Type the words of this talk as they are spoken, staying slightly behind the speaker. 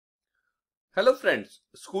Hello friends,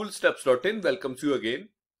 schoolsteps.in welcomes you again.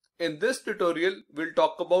 In this tutorial, we'll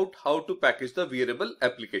talk about how to package the Wearable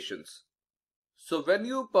applications. So when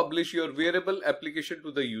you publish your Wearable application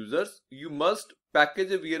to the users, you must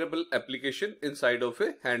package a Wearable application inside of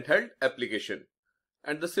a handheld application.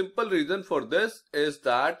 And the simple reason for this is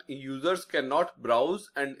that users cannot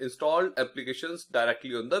browse and install applications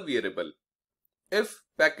directly on the Wearable. If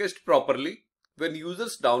packaged properly, when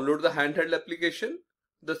users download the handheld application,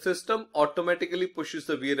 the system automatically pushes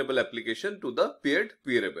the Wearable application to the paired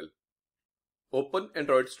Wearable. Open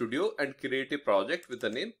Android Studio and create a project with the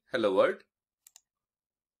name Hello World.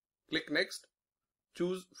 Click Next.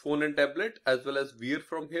 Choose Phone and Tablet as well as Wear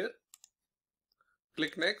from here.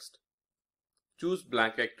 Click Next. Choose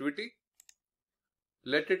Blank Activity.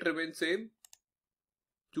 Let it remain same.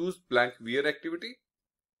 Choose Blank Wear Activity.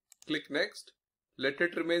 Click Next. Let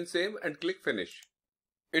it remain same and click Finish.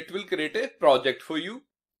 It will create a project for you.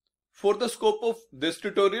 For the scope of this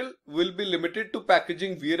tutorial, we'll be limited to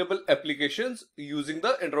packaging Wearable applications using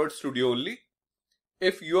the Android Studio only.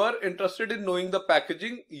 If you are interested in knowing the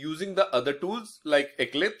packaging using the other tools like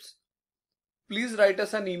Eclipse, please write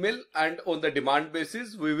us an email and on the demand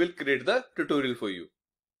basis, we will create the tutorial for you.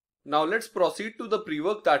 Now let's proceed to the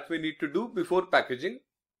pre-work that we need to do before packaging.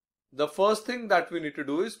 The first thing that we need to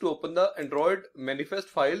do is to open the Android manifest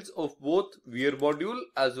files of both Wear module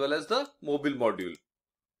as well as the mobile module.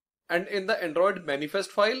 And in the Android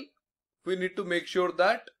manifest file, we need to make sure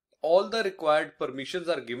that all the required permissions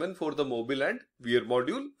are given for the mobile and Wear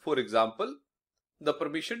module. For example, the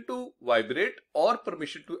permission to vibrate or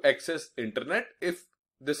permission to access internet if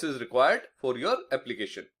this is required for your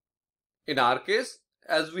application. In our case,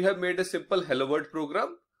 as we have made a simple Hello World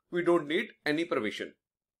program, we don't need any permission.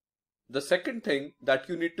 The second thing that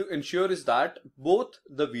you need to ensure is that both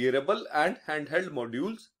the Wearable and handheld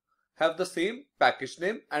modules have the same package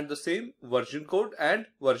name and the same version code and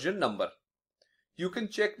version number. You can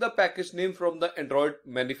check the package name from the Android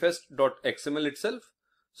manifest.xml itself.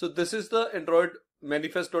 So this is the Android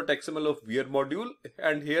manifest.xml of Wear module,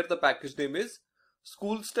 and here the package name is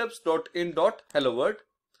schoolsteps.in.helloworld.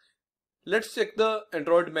 Let's check the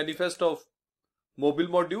Android manifest of mobile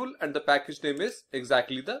module and the package name is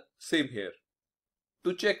exactly the same here.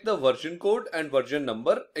 To check the version code and version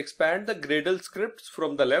number, expand the Gradle scripts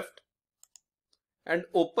from the left and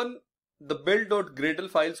open the build.gradle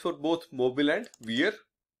files for both mobile and Wear.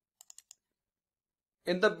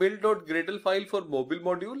 In the build.gradle file for mobile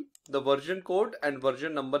module, the version code and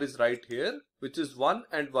version number is right here, which is 1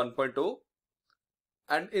 and 1.0.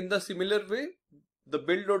 And in the similar way, the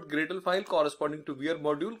build.gradle file corresponding to Wear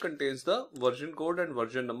module contains the version code and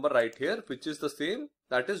version number right here, which is the same,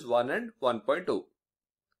 that is 1 and 1.0.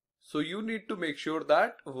 So you need to make sure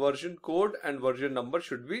that version code and version number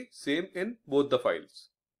should be same in both the files.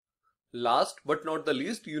 Last but not the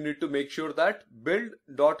least, you need to make sure that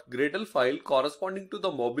build.gradle file corresponding to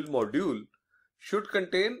the mobile module should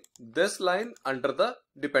contain this line under the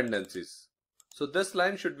dependencies. So this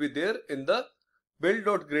line should be there in the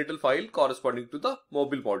build.gradle file corresponding to the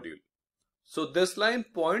mobile module. So this line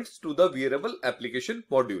points to the Wearable application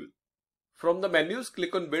module. From the menus,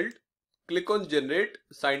 click on Build. Click on Generate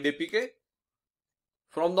Signed APK.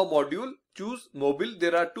 From the module, choose Mobile.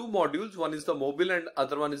 There are two modules. One is the mobile and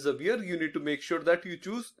other one is the Wear. You need to make sure that you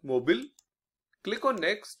choose mobile. Click on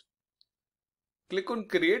Next. Click on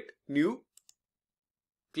Create New.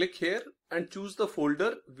 Click here and choose the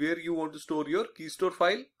folder where you want to store your keystore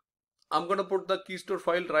file. I'm going to put the keystore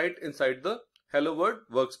file right inside the Hello World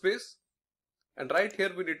workspace. And right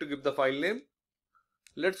here we need to give the file name.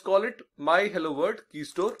 Let's call it My Hello World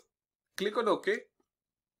Keystore. Click on OK.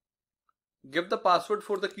 Give the password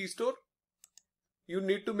for the keystore. You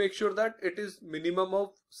need to make sure that it is minimum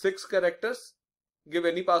of 6 characters. Give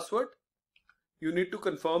any password. You need to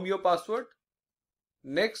confirm your password.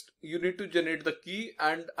 Next, you need to generate the key,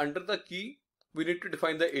 and under the key, we need to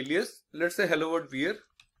define the alias. Let's say Hello World Wear.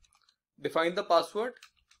 Define the password.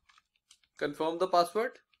 Confirm the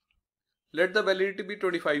password. Let the validity be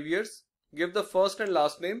 25 years. Give the first and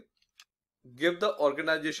last name. Give the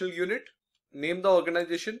organizational unit. Name the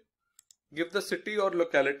organization. Give the city or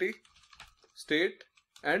locality, state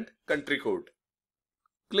and country code.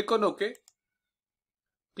 Click on OK.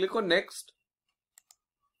 Click on Next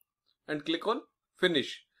and click on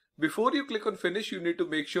Finish. Before you click on Finish, you need to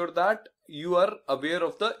make sure that you are aware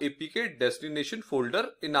of the APK destination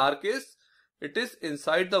folder. In our case, it is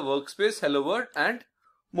inside the workspace Hello World and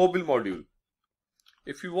mobile module.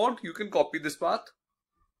 If you want, you can copy this path.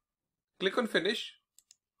 Click on Finish.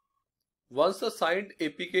 Once the signed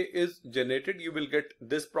APK is generated, you will get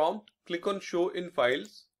this prompt. Click on Show in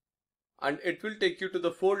Files. and it will take you to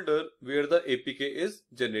the folder where the APK is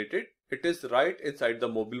generated. It is right inside the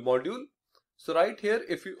mobile module. So right here,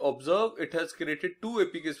 if you observe, it has created two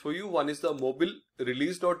APKs for you. One is the mobile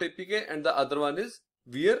release.apk and the other one is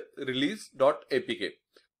Wear release.apk.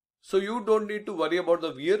 So you don't need to worry about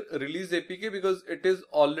the Wear release APK because it is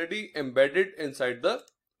already embedded inside the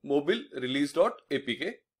mobile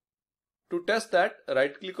release.apk. To test that,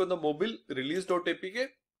 right click on the mobile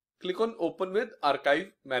release.apk. Click on Open with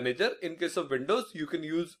Archive Manager. In case of Windows, you can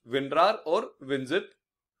use WinRAR or WinZip.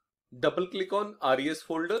 Double click on RES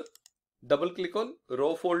folder. Double click on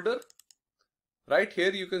raw folder. Right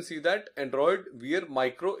here you can see that Android Wear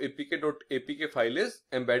micro apk.apk file is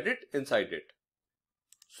embedded inside it.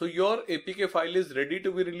 So your APK file is ready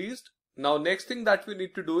to be released. Now next thing that we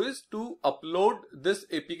need to do is to upload this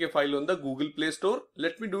APK file on the Google Play Store.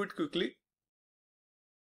 Let me do it quickly.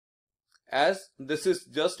 As this is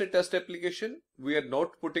just a test application, we are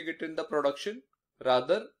not putting it in the production.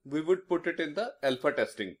 Rather, we would put it in the alpha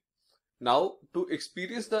testing. Now, to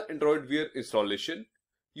experience the Android Wear installation,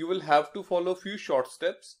 you will have to follow few short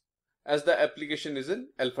steps as the application is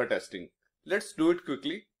in alpha testing. Let's do it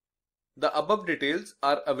quickly. The above details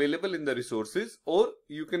are available in the resources, or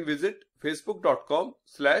you can visit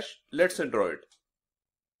facebook.com/letsandroid.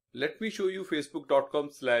 Let me show you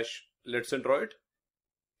facebook.com/letsandroid.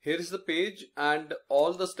 Here is the page and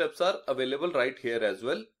all the steps are available right here as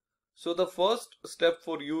well. So the first step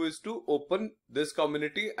for you is to open this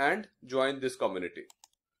community and join this community.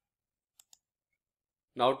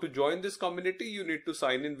 Now to join this community, you need to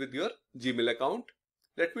sign in with your Gmail account.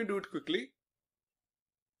 Let me do it quickly.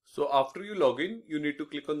 So after you log in, you need to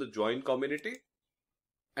click on the join community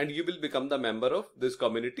and you will become the member of this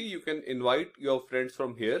community. You can invite your friends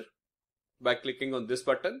from here by clicking on this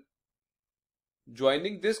button.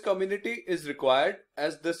 Joining this community is required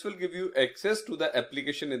as this will give you access to the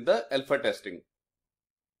application in the alpha testing.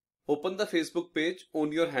 Open the Facebook page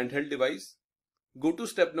on your handheld device. Go to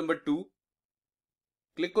step number 2.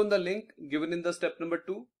 Click on the link given in the step number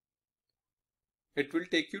 2. It will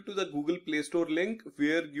take you to the Google Play Store link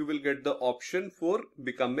where you will get the option for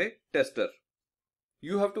become a tester.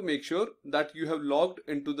 You have to make sure that you have logged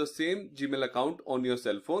into the same Gmail account on your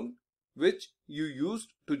cell phone which you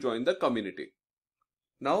used to join the community.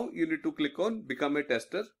 Now you need to click on Become a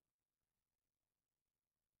Tester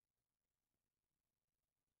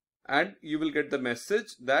and you will get the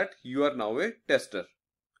message that you are now a tester.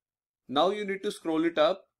 Now you need to scroll it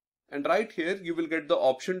up and right here you will get the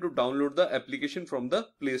option to download the application from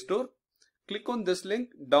the Play Store. Click on this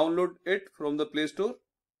link, download it from the Play Store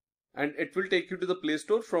and it will take you to the Play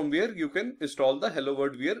Store from where you can install the Hello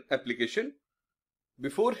World Wear application.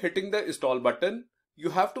 Before hitting the install button,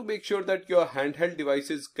 you have to make sure that your handheld device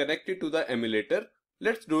is connected to the emulator.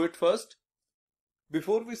 Let's do it first.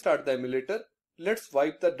 Before we start the emulator, let's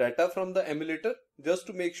wipe the data from the emulator just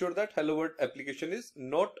to make sure that Hello World application is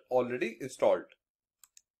not already installed.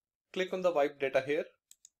 Click on the wipe data here.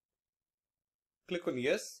 Click on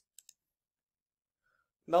yes.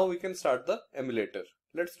 Now we can start the emulator.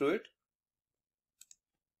 Let's do it.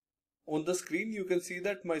 On the screen you can see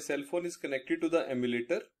that my cell phone is connected to the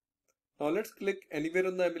emulator. Now let's click anywhere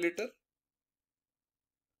on the emulator.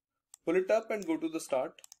 Pull it up and go to the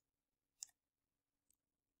start.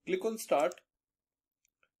 Click on start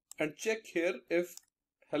and check here if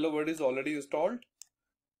Hello World is already installed.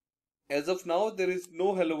 As of now, there is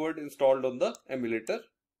no Hello World installed on the emulator.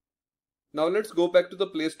 Now let's go back to the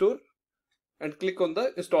Play Store and click on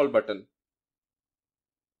the install button.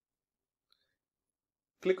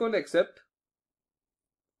 Click on accept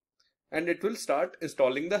and it will start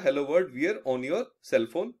installing the Hello World Wear on your cell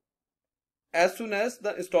phone. As soon as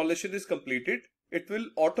the installation is completed, it will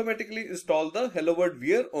automatically install the Hello World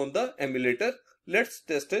Wear on the emulator. Let's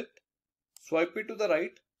test it. Swipe it to the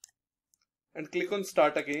right and click on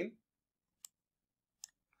start again.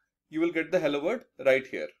 You will get the Hello World right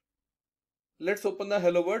here. Let's open the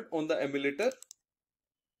Hello World on the emulator.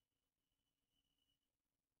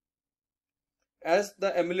 As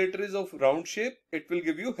the emulator is of round shape, it will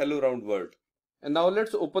give you Hello Round World. And now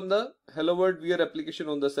let's open the Hello World Wear application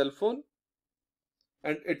on the cell phone.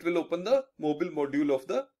 And it will open the mobile module of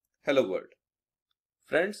the Hello World.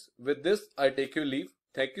 Friends, with this I take your leave.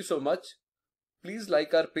 Thank you so much. Please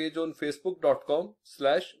like our page on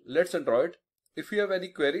facebook.com/letsandroid. If you have any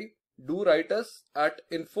query, do write us at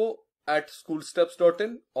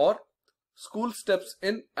info@schoolsteps.in or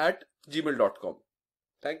schoolstepsin@gmail.com.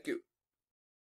 Thank you.